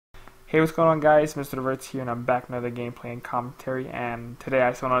Hey, what's going on, guys? MrTheRevertz here, and I'm back with another gameplay and commentary. And today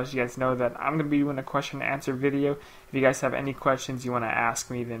I just want to let you guys know that I'm going to be doing a question and answer video. If you guys have any questions you want to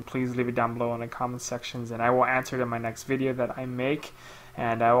ask me, then please leave it down below in the comment sections, and I will answer it in my next video that I make.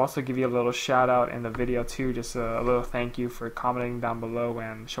 And I'll also give you a little shout out in the video too, just a little thank you for commenting down below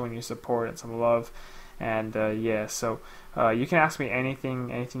and showing your support and some love. And yeah, so you can ask me anything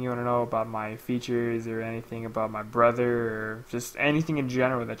you want to know about my features or anything about my brother or just anything in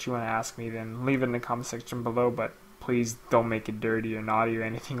general that you want to ask me, then leave it in the comment section below, but please don't make it dirty or naughty or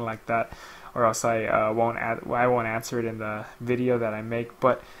anything like that, or else I won't answer it in the video that I make.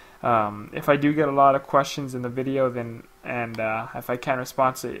 But if I do get a lot of questions in the video, then if I can't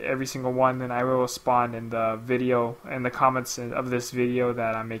respond to every single one, then I will respond in the video, in the comments of this video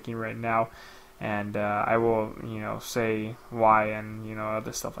that I'm making right now. And I will, say why and,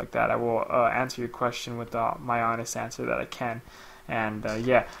 other stuff like that. I will answer your question with my honest answer that I can. And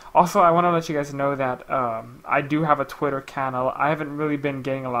yeah, also I want to let you guys know that I do have a Twitter channel. I haven't really been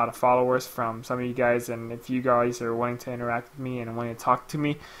getting a lot of followers from some of you guys, and if you guys are wanting to interact with me and wanting to talk to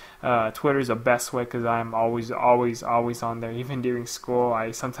me, Twitter is the best way, because I'm always on there. Even during school,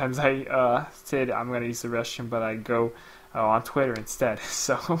 sometimes I said I'm going to use the restroom, but I go on Twitter instead.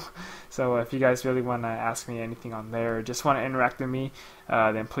 So if you guys really want to ask me anything on there, or just want to interact with me,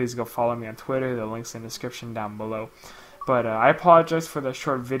 then please go follow me on Twitter. The link's in the description down below. But I apologize for the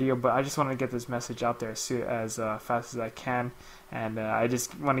short video, but I just want to get this message out there as fast as I can. And I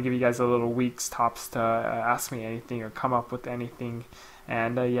just want to give you guys a little week's tops to ask me anything or come up with anything.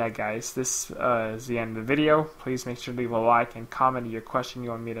 And yeah, guys, this is the end of the video. Please make sure to leave a like and comment your question you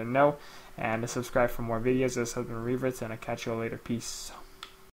want me to know, and subscribe for more videos. This has been MrTheRevertz, and I'll catch you all later. Peace.